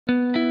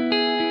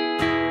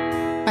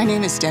My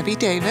name is Debbie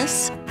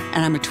Davis,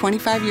 and I'm a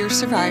 25-year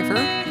survivor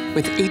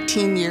with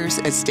 18 years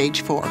at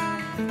stage 4.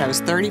 I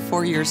was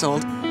 34 years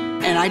old,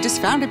 and I just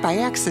found it by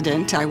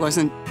accident.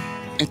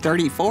 At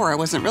 34, I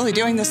wasn't really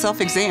doing the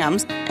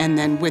self-exams, and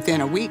then within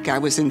a week, I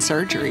was in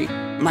surgery.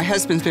 My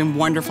husband's been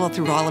wonderful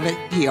through all of it.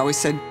 He always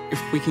said, if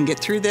we can get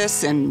through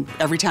this, and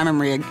every time I'm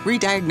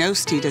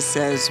re-diagnosed, he just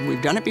says,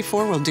 we've done it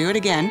before, we'll do it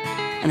again.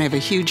 And I have a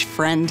huge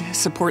friend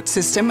support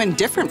system and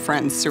different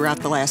friends throughout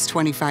the last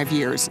 25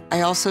 years.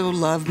 I also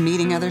love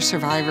meeting other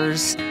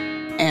survivors,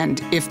 and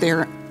if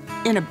they're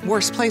in a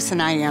worse place than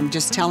I am,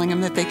 just telling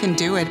them that they can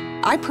do it.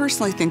 I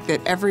personally think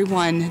that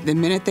everyone, the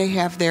minute they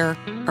have their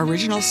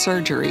original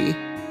surgery,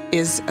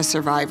 is a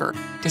survivor.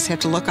 Just have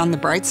to look on the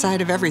bright side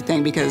of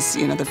everything because,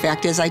 the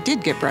fact is I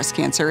did get breast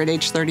cancer at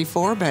age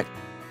 34, but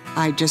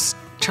I just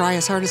try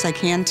as hard as I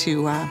can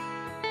to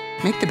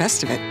make the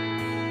best of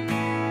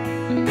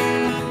it.